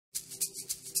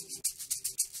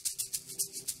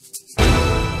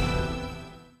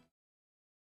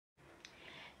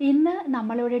ഇന്ന്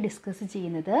നമ്മളിവിടെ ഡിസ്കസ്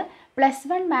ചെയ്യുന്നത്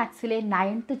 +1 മാത്സിലെ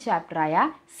 9th ചാപ്റ്ററായ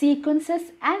സീക്വൻസസ്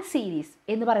ആൻഡ് സീരീസ്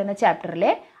എന്ന് പറയുന്ന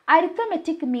ചാപ്റ്ററിലെ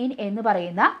അരിത്തമെറ്റിക് മീൻ എന്ന്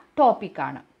പറയുന്ന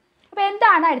ടോപ്പിക്കാണ്. അപ്പോൾ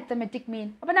എന്താണ് അരിത്തമെറ്റിക് മീൻ?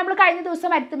 അപ്പോൾ നമ്മൾ കഴിഞ്ഞ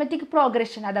ദിവസം അരിത്തമെറ്റിക്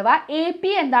പ്രോഗ്രഷൻ അഥവാ AP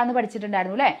എന്താണെന്ന്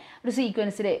പഠിച്ചിട്ടുണ്ടായിരുന്നു അല്ലേ? ഒരു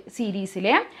സീരീസിൽ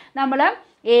നമ്മൾ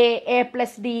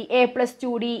A+D,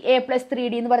 A+2D,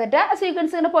 A+3D എന്ന് പറഞ്ഞിട്ട്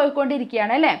സീക്വൻസ് ഇങ്ങനെ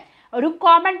പോയിക്കൊണ്ടിരിക്കുകയാണ് അല്ലേ? ഒരു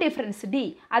കോമൺ ഡിഫറൻസ് D,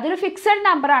 അതൊരു ഫിക്സഡ്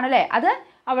നമ്പർ ആണല്ലേ, അത്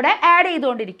അവിടെ ആഡ്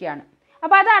ചെയ്തുകൊണ്ടിരിക്കുകയാണ്.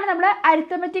 അപ്പോൾ അതാണ് നമ്മൾ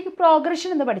അരിത്തമെറ്റിക് പ്രോഗ്രഷൻ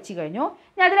എന്ന് പഠിച്ചു കഴിഞ്ഞു.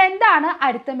 ഞാൻ അതിലെന്താണ്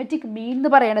അരിത്തമെറ്റിക് മീൻ എന്ന്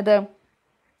പറയണത്?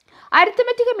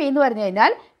 അരിത്തമെറ്റിക് മീൻ എന്ന് പറഞ്ഞു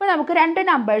കഴിഞ്ഞാൽ ഇപ്പോൾ നമുക്ക് രണ്ട്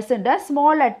നമ്പേഴ്സ് ഉണ്ട്,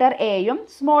 സ്മോൾ ലെറ്റർ എയും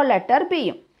സ്മോൾ ലെറ്റർ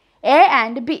ബിയും. എ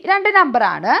ആൻഡ് ബി രണ്ട്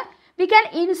നമ്പറാണ്. We can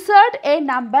insert A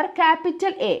number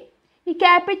capital A. ഈ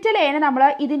ക്യാപിറ്റൽ എനെ നമ്മൾ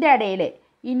ഇതിൻ്റെ ഇടയിൽ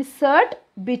insert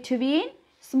between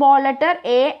small letter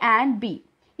A and B.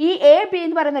 ഈ എ ബി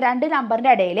എന്ന് പറയുന്ന രണ്ട്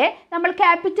നമ്പറിൻ്റെ ഇടയിൽ നമ്മൾ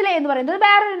ക്യാപിറ്റൽ എ എന്ന് പറയുന്നത്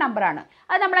വേറൊരു നമ്പറാണ്.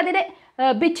 അത് നമ്മളതിൻ്റെ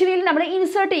ബിറ്റ്വീൻ നമ്മൾ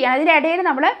ഇൻസേർട്ട് ചെയ്യാൻ, അതിൻ്റെ ഇടയിൽ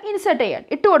നമ്മൾ ഇൻസേർട്ട് ചെയ്യാൻ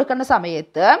ഇട്ട് കൊടുക്കുന്ന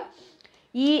സമയത്ത്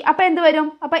അപ്പോൾ എന്ത് വരും?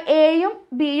 അപ്പോൾ എയും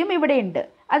ബിയും ഇവിടെ ഉണ്ട്,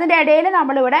 അതിൻ്റെ ഇടയിൽ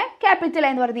നമ്മളിവിടെ ക്യാപിറ്റൽ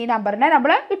എന്ന് പറയുന്ന ഈ നമ്പറിനെ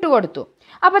നമ്മൾ ഇട്ട് കൊടുത്തു.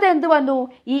 അപ്പോൾ അത് എന്ത് വന്നു?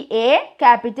 ഈ A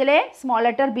capital A small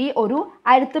letter B ഒരു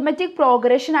അരിത്തമെറ്റിക്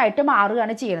പ്രോഗ്രഷൻ ആയിട്ട്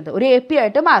മാറുകയാണ് ചെയ്യുന്നത്, ഒരു AP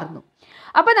ആയിട്ട് മാറുന്നു.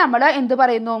 അപ്പോൾ നമ്മൾ എന്ത്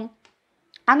പറയുന്നു?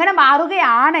 അങ്ങനെ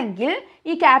മാറുകയാണെങ്കിൽ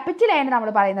ഈ ക്യാപിറ്റൽ എന് നമ്മൾ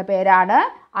പറയുന്ന പേരാണ്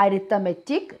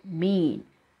അരിത്തമെറ്റിക് മീൻ.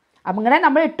 അങ്ങനെ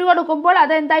നമ്മൾ ഇട്ട് കൊടുക്കുമ്പോൾ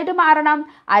അത് എന്തായിട്ട് മാറണം?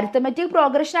 അരിത്തമെറ്റിക്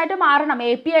പ്രോഗ്രഷനായിട്ട് മാറണം.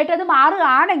 AP ആയിട്ട് അത്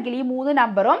മാറുകയാണെങ്കിൽ ഈ മൂന്ന്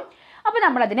നമ്പറും, അപ്പോൾ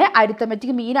നമ്മളതിനെ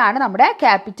അരിത്തമെറ്റിക് മീനാണ് നമ്മുടെ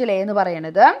ക്യാപിറ്റൽ എ എന്ന്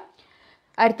പറയുന്നത്.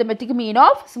 Arithmetic mean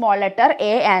of small letter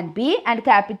A and B and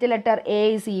capital letter A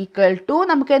is equal to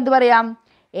നമുക്ക് എന്ത് പറയാം?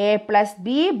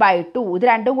 A+B/2. ഇത്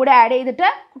രണ്ടും കൂടെ ആഡ് ചെയ്തിട്ട്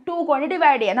 2 കൊണ്ട്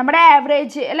ഡിവൈഡ് ചെയ്യുക. നമ്മുടെ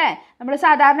ആവറേജ് അല്ലേ, നമ്മൾ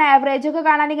സാധാരണ ആവറേജ് ഒക്കെ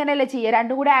കാണാൻ ഇങ്ങനെയല്ലേ ചെയ്യുക,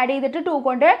 രണ്ടും കൂടെ ആഡ് ചെയ്തിട്ട് 2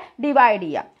 കൊണ്ട് ഡിവൈഡ്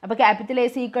ചെയ്യുക. അപ്പോൾ ക്യാപിറ്റൽ A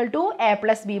 =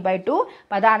 A+B/2.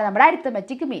 അപ്പോൾ അതാണ് നമ്മുടെ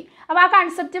അരിത്തമെറ്റിക് മീൻ. അപ്പോൾ ആ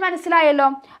കൺസെപ്റ്റ് മനസ്സിലായല്ലോ.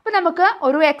 അപ്പോൾ നമുക്ക്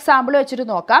ഒരു എക്സാമ്പിൾ വെച്ചിട്ട്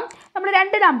നോക്കാം. നമ്മൾ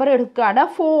രണ്ട് നമ്പർ എടുക്കുകയാണ്,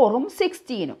 4ഉം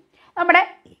 16ഉം. നമ്മുടെ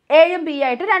എയും ബി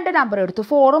ആയിട്ട് രണ്ട് നമ്പർ എടുത്തു,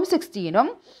 4ഉം 16ഉം.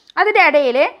 അതിൻ്റെ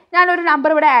ഇടയിൽ ഞാനൊരു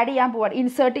നമ്പർ ഇവിടെ ആഡ് ചെയ്യാൻ പോവാണ്,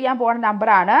 ഇൻസേർട്ട് ചെയ്യാൻ പോകുന്ന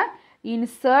നമ്പറാണ്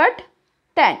ഇൻസേർട്ട്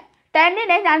 10.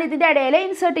 10നെ ഞാൻ ഇതിൻ്റെ ഇടയിൽ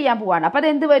ഇൻസേർട്ട് ചെയ്യാൻ പോവാണ്. അപ്പോൾ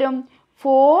അതെന്ത് വരും?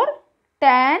 4,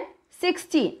 10,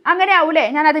 16 അങ്ങനെ ആവൂലേ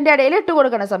ഞാൻ അതിൻ്റെ ഇടയിൽ ഇട്ട്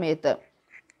കൊടുക്കുന്ന സമയത്ത്.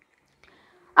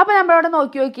 അപ്പോൾ നമ്മളവിടെ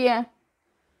നോക്കി നോക്കിയേ,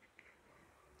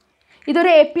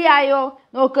 ഇതൊരു AP ആയോ?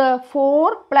 നോക്ക്, 4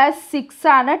 + 6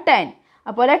 ആണ് 10.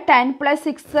 അതുപോലെ 10 +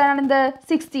 6 ആണ് എന്ത്?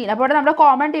 16. അപ്പോൾ ഇവിടെ നമ്മുടെ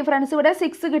കോമൺ ഡിഫറൻസ് ഇവിടെ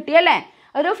 6 കിട്ടിയല്ലേ?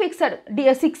 ഒരു ഫിക്സഡ്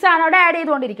 6 ആണ് അവിടെ ആഡ്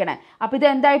ചെയ്തുകൊണ്ടിരിക്കണേ. അപ്പോൾ ഇത്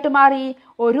എന്തായിട്ട് മാറി?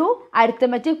 ഒരു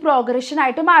അരിത്തമെറ്റിക് പ്രോഗ്രഷൻ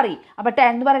ആയിട്ട് മാറി. അപ്പോൾ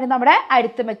 10 എന്ന് പറയുന്നത് നമ്മുടെ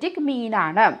അരിത്തമെറ്റിക്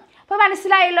മീനാണ്. അപ്പോൾ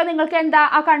മനസ്സിലായല്ലോ നിങ്ങൾക്ക്? എന്താ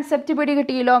ആ കൺസെപ്റ്റ് പിടി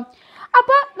കിട്ടിയല്ലോ.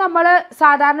 അപ്പോൾ നമ്മൾ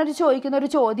സാധാരണ ചോദിക്കുന്ന ഒരു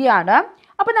ചോദ്യമാണ്,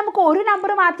 അപ്പോൾ നമുക്ക് ഒരു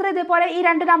നമ്പർ മാത്രമേ ഇതേപോലെ ഈ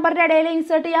രണ്ട് നമ്പറിൻ്റെ ഇടയിൽ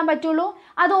ഇൻസേർട്ട് ചെയ്യാൻ പറ്റുള്ളൂ,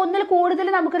 അത് ഒന്നിൽ കൂടുതൽ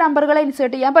നമുക്ക് നമ്പറുകളെ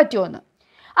ഇൻസേർട്ട് ചെയ്യാൻ പറ്റുമെന്ന്.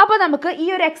 അപ്പോൾ നമുക്ക്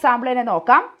ഈ ഒരു എക്സാമ്പിൾ തന്നെ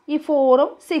നോക്കാം. ഈ 4ഉം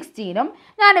 16ഉം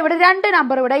ഞാനിവിടെ രണ്ട്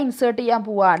നമ്പർ ഇവിടെ ഇൻസേർട്ട് ചെയ്യാൻ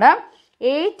പോവാണ്,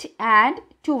 8 and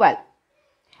 12.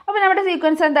 അപ്പോൾ നമ്മുടെ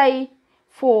സീക്വൻസ് എന്തായി?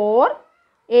 4,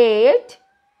 8,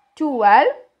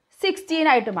 12, 16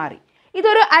 ആയിട്ട് മാറി.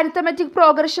 ഇതൊരു അരിത്തമെറ്റിക്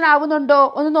പ്രോഗ്രഷൻ ആവുന്നുണ്ടോ?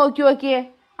 ഒന്ന് നോക്കി നോക്കിയേ.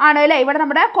 ആണല്ലേ? ഇവിടെ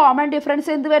നമ്മുടെ കോമൺ ഡിഫറൻസ്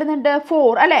എന്ത് വരുന്നുണ്ട്?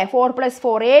 4 അല്ലേ? 4 +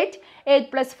 4 8, 8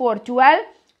 + 4 12,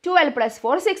 12 +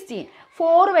 4 16.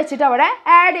 4 വെച്ചിട്ട് അവിടെ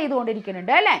ആഡ്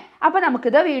ചെയ്തുകൊണ്ടിരിക്കുന്നുണ്ട് അല്ലേ? അപ്പോൾ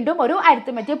നമുക്കിത് വീണ്ടും ഒരു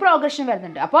അരിത്തമെറ്റിക് പ്രോഗ്രഷൻ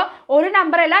വരുന്നുണ്ട്. അപ്പോൾ ഒരു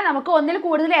നമ്പറല്ല, നമുക്ക് ഒന്നിൽ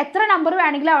കൂടുതൽ എത്ര നമ്പർ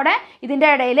വേണമെങ്കിലും അവിടെ ഇതിൻ്റെ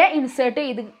ഇടയിൽ ഇൻസേർട്ട്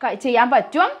ചെയ്യാൻ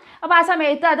പറ്റും. അപ്പോൾ ആ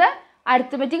സമയത്ത് അത്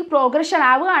അരിത്തമെറ്റിക് പ്രോഗ്രഷൻ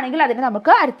ആവുകയാണെങ്കിൽ അതിനെ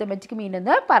നമുക്ക് അരിത്തമെറ്റിക് മീൻ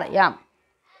എന്ന് പറയാം.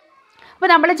 അപ്പോൾ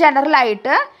നമ്മൾ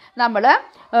ജനറലായിട്ട് നമ്മൾ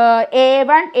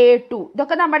A1, A2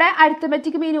 ഇതൊക്കെ നമ്മുടെ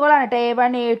അരിത്തമെറ്റിക് മീനുകളാണ് കേട്ടോ.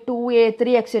 A1, A2,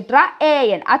 A3 etcetera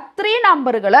AN അത്രയും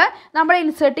നമ്പറുകൾ നമ്മൾ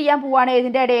ഇൻസേർട്ട് ചെയ്യാൻ പോവുകയാണ്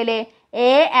ഇതിൻ്റെ ഇടയിൽ.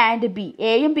 A and B,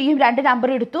 എയും ബിയും രണ്ട് നമ്പർ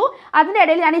എടുത്തു, അതിൻ്റെ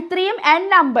ഇടയിൽ ഞാൻ ഇത്രയും n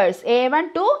numbers A1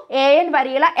 to AN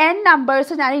വരെയുള്ള n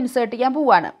നമ്പേഴ്സ് ഞാൻ ഇൻസേർട്ട് ചെയ്യാൻ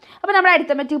പോവുകയാണ്. അപ്പോൾ നമ്മുടെ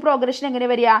അരിത്തമെറ്റിക് പ്രോഗ്രഷൻ എങ്ങനെ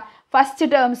വരിക? ഫസ്റ്റ്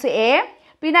ടേംസ് A,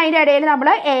 പിന്നെ അതിൻ്റെ ഇടയിൽ നമ്മൾ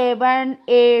A1,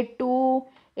 A2,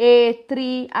 A3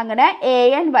 അങ്ങനെ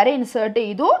AN വരെ ഇൻസേർട്ട്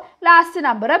ചെയ്തു, ലാസ്റ്റ്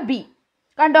നമ്പർ B.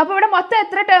 കണ്ടോ? അപ്പോൾ ഇവിടെ മൊത്തം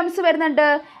എത്ര ടേംസ് വരുന്നുണ്ട്?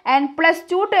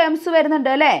 n+2 ടേംസ് വരുന്നുണ്ട്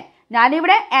അല്ലേ?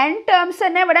 ഞാനിവിടെ n ടേംസ്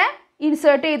തന്നെ ഇവിടെ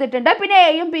ഇൻസേർട്ട് ചെയ്തിട്ടുണ്ട്, പിന്നെ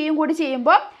എയും ബിയും കൂടി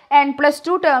ചെയ്യുമ്പോൾ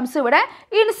n+2 ടേംസ് ഇവിടെ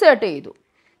ഇൻസേർട്ട് ചെയ്തു.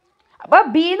 അപ്പോൾ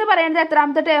ബി എന്ന് പറയുന്നത്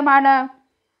എത്രാമത്തെ ടേമാണ്?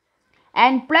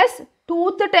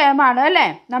 n+2th ടേമാണ് അല്ലേ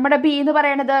നമ്മുടെ ബി എന്ന്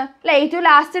പറയുന്നത് അല്ലേ? ഏറ്റവും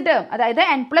ലാസ്റ്റ് ടേം, അതായത്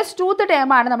n+2th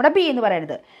ടേമാണ് നമ്മുടെ ബി എന്ന്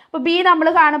പറയുന്നത്. അപ്പോൾ ബി നമ്മൾ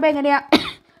കാണുമ്പോൾ എങ്ങനെയാണ്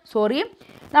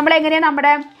നമ്മളെങ്ങനെയാണ്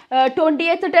നമ്മുടെ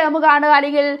 20th ടേം കാണുക,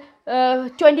 അല്ലെങ്കിൽ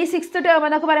 26th ടേം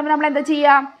എന്നൊക്കെ പറയുമ്പോൾ നമ്മൾ എന്താ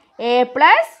ചെയ്യുക?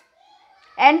 A+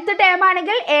 nth ടേം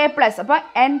ആണെങ്കിൽ A+. അപ്പോൾ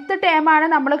nth ടേമാണ്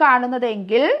നമ്മൾ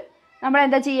കാണുന്നതെങ്കിൽ നമ്മൾ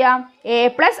എന്താ ചെയ്യാം, എ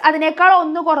പ്ലസ് അതിനേക്കാൾ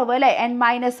 1 കുറവ് അല്ലേ,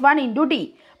 n-1 ഇൻറ്റു ഡി.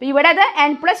 അപ്പോൾ ഇവിടെ അത്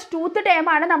n+2th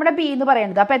ടേമാണ് നമ്മുടെ ബി എന്ന്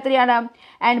പറയുന്നത്. അപ്പോൾ എത്രയാണ്,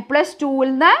 n+2ൽ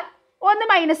നിന്ന് 1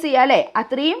 മൈനസ് ചെയ്യുക അല്ലേ,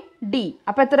 അത്രയും ഡി.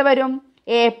 അപ്പോൾ എത്ര വരും,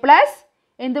 എ പ്ലസ്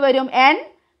എന്ത് വരും,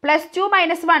 n+2 -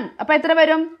 1. അപ്പോൾ എത്ര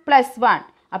വരും, +1.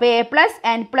 അപ്പോൾ A plus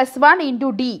n+1 into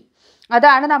D.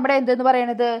 അതാണ് നമ്മുടെ എന്തെന്ന്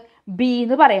പറയണത്, ബി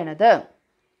എന്ന് പറയണത്.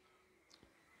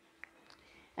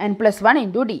 n+1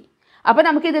 into D. അപ്പോൾ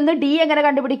നമുക്ക് ഇതിൽ നിന്ന് ഡി എങ്ങനെ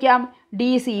കണ്ടുപിടിക്കാം, D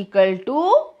is equal to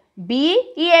B.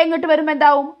 ഈ എ ഇങ്ങോട്ട് വരുമ്പോൾ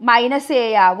എന്താവും, -a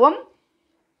ആവും.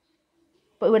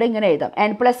 ഇപ്പോൾ ഇവിടെ ഇങ്ങനെ എഴുതാം,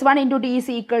 n+1 into D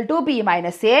is equal to B -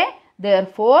 a.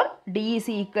 therefore d is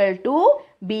equal to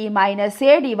b minus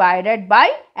a divided by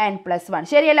n+1.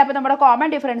 ശരിയല്ല. അപ്പോൾ നമ്മുടെ കോമൺ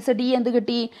ഡിഫറൻസ് ഡി എന്ത്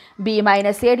കിട്ടി, b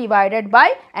minus a divided by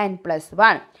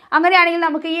n+1. അങ്ങനെയാണെങ്കിൽ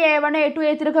നമുക്ക് ഈ a1 a2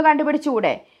 a3 ഒക്കെ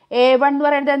കണ്ടുപിടിച്ചുകൂടെ. a1 എന്ന്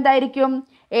പറയുന്നത് എന്തായിരിക്കും,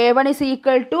 a1 is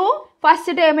equal to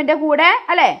first ടേമിൻ്റെ കൂടെ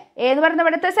അല്ലേ, എ എന്ന് പറയുന്നത്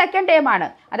ഇവിടുത്തെ സെക്കൻഡ് ടേമാണ്,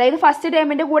 അതായത് ഫസ്റ്റ്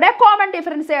ടേമിൻ്റെ കൂടെ കോമൺ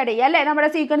ഡിഫറൻസ് ആഡ് ചെയ്യുക അല്ലേ. നമ്മുടെ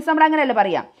സീക്വൻസ് നമ്മൾ അങ്ങനെയല്ലേ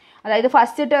പറയാം. അതായത്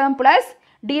ഫസ്റ്റ് ടേം പ്ലസ്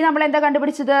ഡി നമ്മൾ എന്താ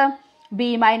കണ്ടുപിടിച്ചത്, b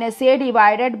minus a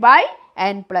divided by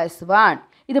n+1.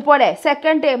 ഇതുപോലെ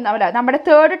സെക്കൻഡ് ടേം നമ്മുടെ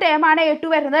തേർഡ് ടേമാണ്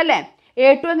a2 വരുന്നത് അല്ലേ.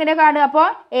 a2 എങ്ങനെ കാണുക, അപ്പോൾ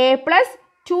a പ്ലസ്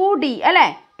 2d അല്ലേ,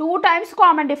 2 ടൈംസ്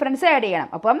കോമൺ ഡിഫറൻസ് ആഡ് ചെയ്യണം.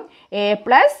 അപ്പം a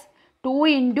plus 2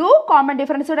 into common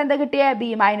difference ഇവിടെ എന്താ കിട്ടിയത്,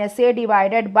 b minus a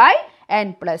divided by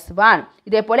n+1.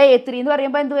 ഇതേപോലെ a3 എന്ന്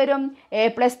പറയുമ്പോൾ എന്ത് വരും,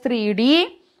 a പ്ലസ് 3d.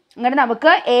 അങ്ങനെ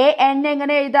നമുക്ക് an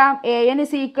എങ്ങനെ എഴുതാം, an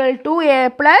is equal to a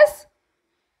plus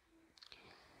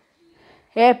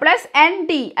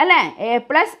nd അല്ലേ, a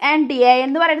പ്ലസ് nd. a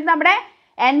എന്ന് പറയുന്നത് നമ്മുടെ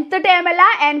nth ടേം അല്ല,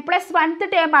 n+1th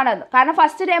ടേമാണ്. കാരണം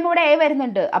ഫസ്റ്റ് ടേം ഇവിടെ a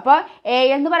വരുന്നുണ്ട്. അപ്പോൾ a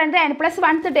എന്ന് പറയുന്നത്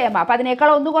n+1th ടേമാണ്. അപ്പോൾ അതിനേക്കാൾ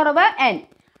 1 കുറവ് n.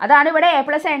 അതാണ് ഇവിടെ a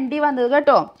പ്ലസ് nd വന്നത്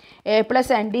കേട്ടോ. a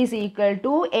plus nd is equal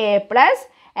to a plus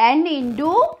n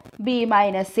into b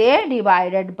minus a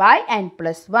divided by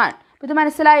n+1. ഇത്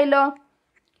മനസ്സിലായല്ലോ.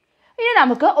 ഇനി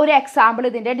നമുക്ക് ഒരു എക്സാമ്പിൾ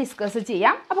ഇതിൻ്റെ ഡിസ്കസ്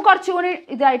ചെയ്യാം. അപ്പോൾ കുറച്ചുകൂടി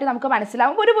ഇതായിട്ട് നമുക്ക്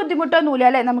മനസ്സിലാവും. ഒരു ബുദ്ധിമുട്ടൊന്നുമില്ല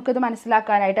അല്ലേ നമുക്കിത്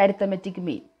മനസ്സിലാക്കാനായിട്ട്. Arithmetic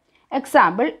mean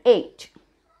example 8.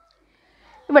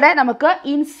 ഇവിടെ നമുക്ക്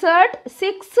ഇൻസേർട്ട്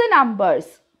 6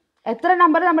 നമ്പേഴ്സ്. എത്ര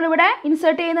നമ്പർ നമ്മളിവിടെ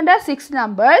ഇൻസേർട്ട് ചെയ്യുന്നുണ്ട്, 6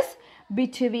 നമ്പേഴ്സ്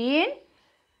ബിറ്റ്വീൻ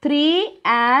 3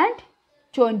 and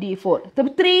 24.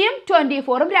 3ഉം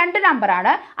 24ഉം 2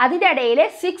 നമ്പറാണ്. അതിൻ്റെ ഇടയിൽ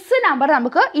 6 നമ്പർ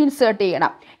നമുക്ക് ഇൻസേർട്ട്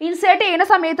ചെയ്യണം. ഇൻസേർട്ട് ചെയ്യുന്ന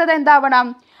സമയത്ത് അത് എന്താവണം,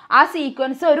 ആ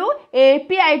സീക്വൻസ് ഒരു AP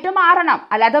ആയിട്ട് മാറണം.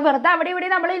 അല്ലാതെ വെറുതെ അവിടെ ഇവിടെ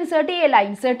നമ്മൾ ഇൻസേർട്ട് ചെയ്യില്ല.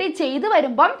 ഇൻസേർട്ട് ചെയ്ത്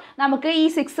വരുമ്പം നമുക്ക് ഈ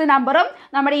 6 നമ്പറും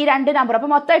നമ്മുടെ ഈ 2 നമ്പറും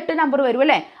അപ്പോൾ മൊത്തം 8 നമ്പർ വരും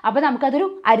അല്ലേ. അപ്പോൾ നമുക്കതൊരു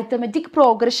അരിത്തമെറ്റിക്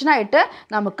പ്രോഗ്രഷനായിട്ട്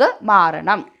നമുക്ക്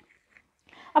മാറണം.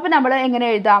 അപ്പോൾ നമ്മൾ എങ്ങനെ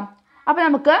എഴുതാം, അപ്പോൾ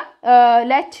നമുക്ക്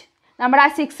നമ്മുടെ ആ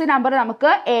 6 നമ്പർ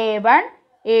നമുക്ക് A1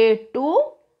 A2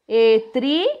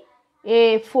 A3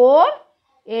 A4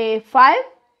 A5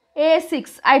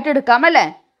 A6 ആയിട്ട് എടുക്കാം അല്ലേ.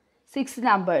 6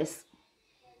 നമ്പേഴ്സ്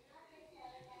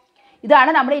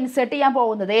ഇതാണ് നമ്മൾ ഇൻസേർട്ട് ചെയ്യാൻ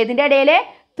പോകുന്നത്. ഏതിൻ്റെ ഇടയിൽ,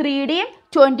 3ഡിയും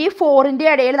 24ൻ്റെ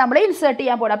ഇടയിൽ നമ്മൾ ഇൻസേർട്ട്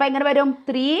ചെയ്യാൻ പോകുന്നത്. അപ്പോൾ എങ്ങനെ വരും,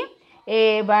 3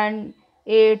 A1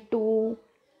 A2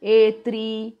 A3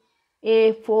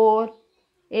 A4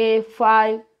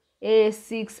 A5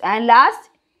 A6 and last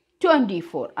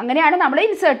 24. അങ്ങനെയാണ് നമ്മൾ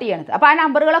ഇൻസേർട്ട് ചെയ്യണത്. അപ്പോൾ ആ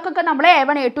നമ്പറുകളൊക്കെ നമ്മൾ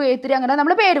A1 A2 A3 അങ്ങനെ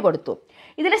നമ്മൾ പേര് കൊടുത്തു.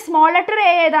 ഇതിൽ സ്മോൾ ലെറ്റർ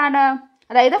A ഏതാണ്,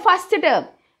 അതായത് ഫസ്റ്റ് ടേം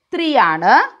 3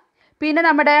 ആണ്. പിന്നെ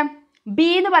നമ്മുടെ ബി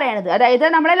എന്ന് പറയണത്, അതായത്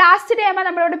നമ്മളെ ലാസ്റ്റ് ടേമാണ്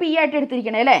നമ്മളിവിടെ ബി ആയിട്ട്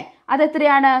എടുത്തിരിക്കണേ അല്ലേ. അത്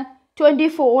എത്രയാണ്,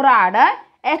 24 ആണ്.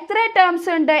 എത്ര ടേംസ്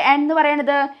ഉണ്ട് എന്ന്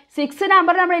പറയണത്, 6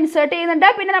 നമ്പർ നമ്മൾ ഇൻസേർട്ട് ചെയ്യുന്നുണ്ട്.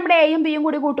 പിന്നെ നമ്മുടെ എയും ബിയും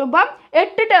കൂടി കൂട്ടുമ്പം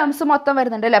 8 ടേംസ് മൊത്തം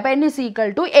വരുന്നുണ്ട് അല്ലേ. അപ്പോൾ n is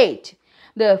equal to 8.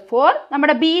 therefore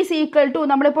നമ്മുടെ b is equal to,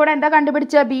 നമ്മളിപ്പോൾ ഇവിടെ എന്താ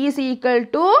കണ്ടുപിടിച്ച, b is equal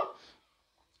to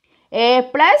a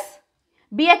plus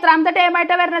B എത്രാമത്തെ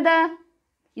ടേമായിട്ടാണ് വരുന്നത്,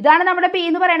 ഇതാണ് നമ്മുടെ പി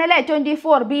എന്ന് പറയുന്നത് അല്ലേ,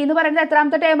 24. ബി എന്ന് പറയുന്നത്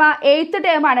എത്രാമത്തെ ടേമാ, 8th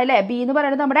ടേമാണ് അല്ലേ. ബി എന്ന്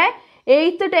പറയുന്നത് നമ്മുടെ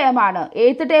 8th ടേമാണ്.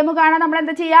 8th ടേം കാണാൻ നമ്മൾ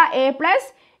എന്താ ചെയ്യുക, a plus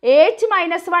h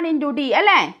minus 1 into D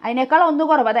അല്ലേ, അതിനേക്കാൾ 1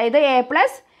 കുറവ്, അതായത് a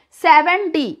plus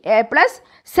 7d. a plus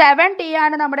 7d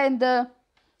ആണ് നമ്മുടെ എന്ത്,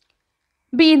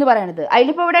 ബി എന്ന് പറയുന്നത്.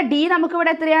 അതിലിപ്പോൾ ഇവിടെ ഡി നമുക്ക്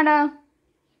ഇവിടെ എത്രയാണ്,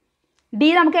 ഡി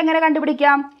നമുക്ക് എങ്ങനെ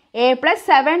കണ്ടുപിടിക്കാം, a പ്ലസ്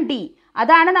 7d.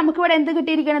 അതാണ് നമുക്കിവിടെ എന്ത്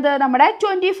കിട്ടിയിരിക്കുന്നത്, നമ്മുടെ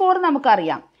 24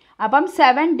 നമുക്കറിയാം. അപ്പം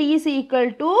 7d is equal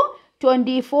to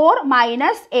 24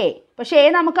 minus a. പക്ഷേ a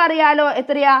നമുക്കറിയാലോ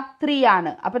എത്രയാ, 3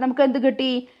 ആണ്. അപ്പം നമുക്ക് എന്ത്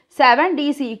കിട്ടി, 7d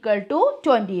is equal to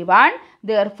 21.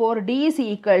 therefore d is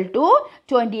equal to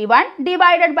 21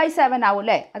 divided by 7 ആവും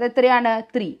അല്ലേ. അത് എത്രയാണ്,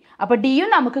 3. അപ്പോൾ ഡിയും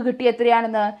നമുക്ക് കിട്ടി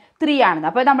എത്രയാണെന്ന്, 3 ആണെന്ന്.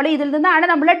 അപ്പോൾ നമ്മൾ ഇതിൽ നിന്നാണ്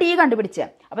നമ്മൾ d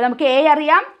കണ്ടുപിടിച്ചത്. അപ്പോൾ നമുക്ക് a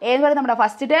അറിയാം, a എന്ന് പറയുന്നത് നമ്മുടെ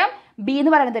ഫസ്റ്റ് ടേം, b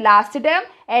എന്ന് പറയുന്നത് ലാസ്റ്റ് ടേം,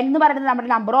 n എന്ന് പറയുന്നത് നമ്മുടെ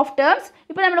നമ്പർ ഓഫ് ടേംസ്.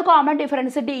 ഇപ്പോൾ നമ്മൾ കോമൺ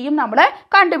ഡിഫറൻസ് ഡിയും നമ്മൾ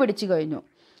കണ്ടുപിടിച്ച് കഴിഞ്ഞു.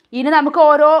 ഇനി നമുക്ക്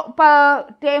ഓരോ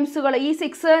ടേംസുകൾ ഈ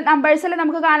 6 നമ്പേഴ്സിൽ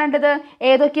നമുക്ക് കാണേണ്ടത്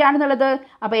ഏതൊക്കെയാണെന്നുള്ളത്.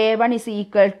 അപ്പോൾ A1 is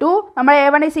equal to നമ്മൾ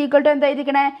A1 is equal to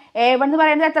എന്തായിരിക്കണേ? A1 എന്ന്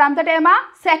പറയുന്നത് എത്രാമത്തെ ടേമാ?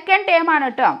 സെക്കൻഡ് ടേം ആണ്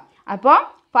കേട്ടോ. അപ്പോൾ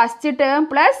first term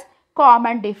plus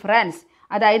common difference,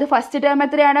 അതായത് ഫസ്റ്റ് ടേം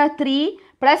എത്രയാണ്? 3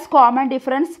 പ്ലസ് കോമൺ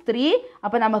ഡിഫറൻസ് 3.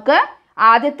 അപ്പോൾ നമുക്ക്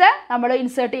ആദ്യത്തെ നമ്മൾ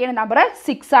ഇൻസേർട്ട് ചെയ്യുന്ന നമ്പർ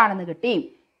 6 ആണെന്ന് കിട്ടി.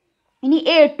 ഇനി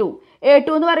A2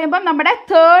 എന്ന് പറയുമ്പം നമ്മുടെ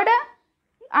തേർഡ്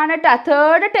ആണ് കേട്ടോ,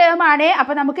 തേർഡ് ടേം ആണ്.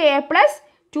 അപ്പോൾ നമുക്ക്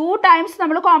A+2 ടൈംസ്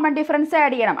നമ്മൾ കോമൺ ഡിഫറൻസ്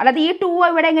ആഡ് ചെയ്യണം. അല്ലാതെ ഈ 2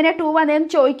 ഇവിടെ എങ്ങനെയാണ് 2 വന്നതെന്ന്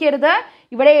ചോദിക്കരുത്.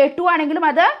 ഇവിടെ A2 ആണെങ്കിലും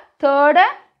അത് തേർഡ്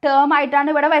ടേം ആയിട്ടാണ്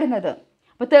ഇവിടെ വരുന്നത്.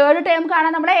 അപ്പോൾ തേർഡ് ടേം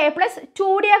കാണാൻ നമ്മൾ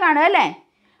A+2D കാണുക അല്ലേ.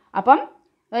 അപ്പം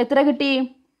എത്ര കിട്ടി?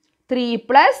 3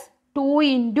 + 2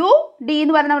 × D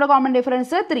എന്ന് പറയുന്ന നമ്മുടെ കോമൺ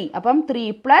ഡിഫറൻസ് 3. അപ്പം 3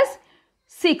 +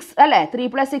 6 അല്ലേ. 3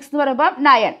 + 6 എന്ന് പറയുമ്പോൾ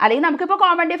 9. അല്ലെങ്കിൽ നമുക്കിപ്പോൾ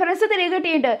കോമൺ ഡിഫറൻസ് 3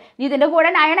 കിട്ടിയിട്ടുണ്ട്. ഇതിൻ്റെ കൂടെ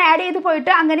 9 ആഡ് ചെയ്ത്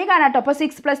പോയിട്ട് അങ്ങനെ കാണാം കേട്ടോ. അപ്പോൾ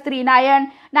 6 + 3 9,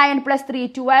 9 + 3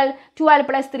 12, 12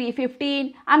 + 3 15.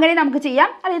 അങ്ങനെ നമുക്ക് ചെയ്യാം.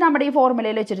 അല്ലെങ്കിൽ നമ്മുടെ ഈ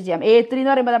ഫോർമുലയിൽ വെച്ചിട്ട് ചെയ്യാം. A3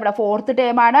 എന്ന് പറയുമ്പോൾ നമ്മുടെ ഫോർത്ത്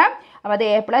ടേം ആണ്. അപ്പോൾ അത്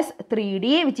A+3D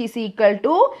which is equal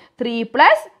to 3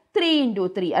 + 3 ×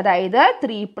 3, അതായത്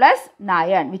 3 +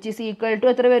 9 which is equal to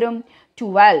എത്ര വരും?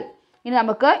 12. ഇനി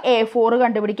നമുക്ക് A4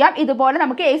 കണ്ടുപിടിക്കാം. ഇതുപോലെ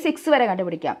നമുക്ക് A6 വരെ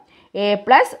കണ്ടുപിടിക്കാം.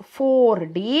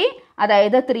 A+4D,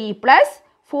 അതായത് 3 +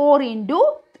 4 ×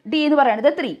 D എന്ന് പറയുന്നത്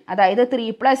 3, അതായത് 3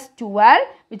 + 12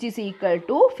 which is equal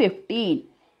to 15.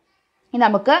 ഇനി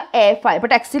നമുക്ക് A5.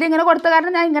 ഇപ്പോൾ ടെക്സ്റ്റിൽ ഇങ്ങനെ കൊടുത്ത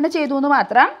കാരണം ഞാൻ ഇങ്ങനെ ചെയ്തു എന്ന്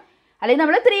മാത്രം. അല്ലെങ്കിൽ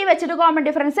നമ്മൾ 3 വെച്ചിട്ട് കോമൺ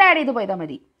ഡിഫറൻസ് ആഡ് ചെയ്ത് പോയാൽ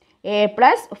മതി.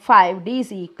 A+5D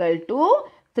is equal to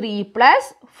 3 +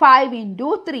 5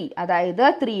 × 3, അതായത്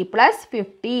 3 +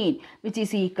 15 which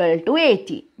is equal to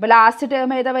 80. ഇപ്പോൾ ലാസ്റ്റ്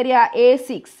ടേം ഏതാ വരിക?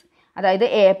 A6, അതായത്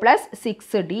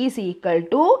A+6D is equal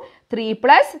to 3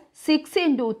 + 6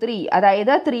 × 3,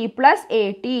 അതായത് 3 +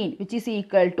 18 which is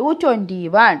equal to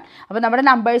 21. അപ്പോൾ നമ്മുടെ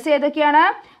നമ്പേഴ്സ് ഏതൊക്കെയാണ്?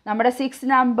 നമ്മുടെ 6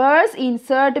 നമ്പേഴ്സ്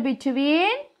ഇൻസേർട്ട്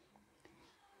ബിറ്റ്വീൻ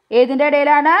ഏതിൻ്റെ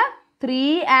ഇടയിലാണ്?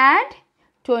 3 and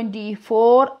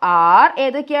 24 ആർ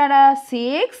ഏതൊക്കെയാണ്?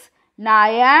 6,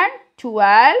 9,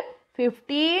 12,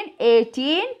 15,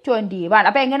 18, 21.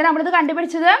 അപ്പോൾ എങ്ങനെ നമ്മളിത്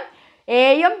കണ്ടുപിടിച്ചത്?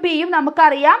 എയും ബിയും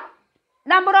നമുക്കറിയാം,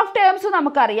 നമ്പർ ഓഫ് ടേംസും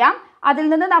നമുക്കറിയാം. അതിൽ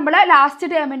നിന്ന് നമ്മൾ ലാസ്റ്റ്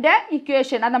ടേമിൻ്റെ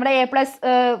ഇക്വേഷൻ നമ്മുടെ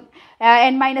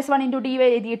n-1 × D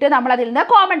എഴുതിയിട്ട് നമ്മൾ അതിൽ നിന്ന്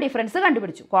കോമൺ ഡിഫറൻസ്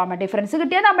കണ്ടുപിടിച്ചു. കോമൺ ഡിഫറൻസ്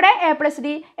കിട്ടിയാൽ നമ്മുടെ A+D,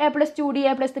 A+2D,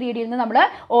 A+3D നിന്ന് നമ്മൾ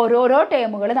ഓരോരോ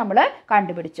ടേമുകൾ നമ്മൾ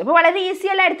കണ്ടുപിടിച്ചു. അപ്പോൾ വളരെ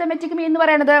ഈസിയല്ല അരിത്തമെറ്റിക് മീൻ എന്ന്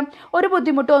പറയുന്നത്. ഒരു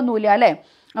ബുദ്ധിമുട്ടൊന്നുമില്ല അല്ലേ.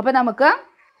 അപ്പോൾ നമുക്ക്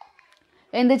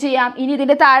എന്ത് ചെയ്യാം? ഇനി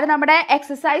ഇതിൻ്റെ താഴെ നമ്മുടെ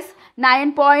എക്സസൈസ്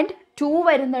 9.2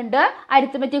 വരുന്നുണ്ട്.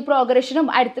 അരിത്തമെറ്റിക് പ്രോഗ്രഷനും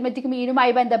അരിത്തമെറ്റിക്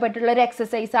മീനുമായി ബന്ധപ്പെട്ടുള്ള ഒരു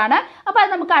എക്സസൈസ് ആണ്. അപ്പോൾ അത്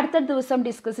നമുക്ക് അടുത്ത ദിവസം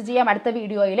ഡിസ്കസ് ചെയ്യാം അടുത്ത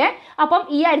വീഡിയോയിൽ. അപ്പം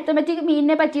ഈ അരിത്തമെറ്റിക്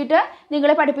മീനിനെ പറ്റിയിട്ട്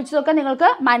നിങ്ങളെ പഠിപ്പിച്ചതൊക്കെ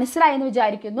നിങ്ങൾക്ക് മനസ്സിലായെന്ന്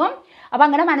വിചാരിക്കുന്നു. അപ്പോൾ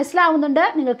അങ്ങനെ മനസ്സിലാവുന്നുണ്ട്,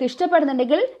 നിങ്ങൾക്ക്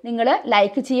ഇഷ്ടപ്പെടുന്നുണ്ടെങ്കിൽ നിങ്ങൾ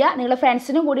ലൈക്ക് ചെയ്യുക, നിങ്ങളുടെ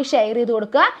ഫ്രണ്ട്സിനും കൂടി ഷെയർ ചെയ്ത്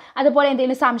കൊടുക്കുക. അതുപോലെ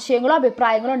എന്തെങ്കിലും സംശയങ്ങളോ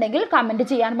അഭിപ്രായങ്ങളോ ഉണ്ടെങ്കിൽ കമൻറ്റ്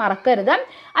ചെയ്യാൻ മറക്കരുത്.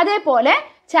 അതേപോലെ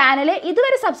ചാനൽ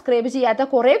ഇതുവരെ സബ്സ്ക്രൈബ് ചെയ്യാത്ത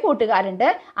കുറേ കൂട്ടുകാരുണ്ട്,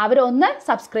 അവരൊന്ന്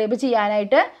സബ്സ്ക്രൈബ്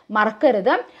ചെയ്യാനായിട്ട്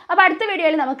മറക്കരുത്. അപ്പോൾ അടുത്ത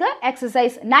വീഡിയോയിൽ നമുക്ക്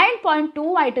എക്സസൈസ് 9.2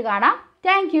 ആയിട്ട് കാണാം.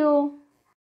 താങ്ക്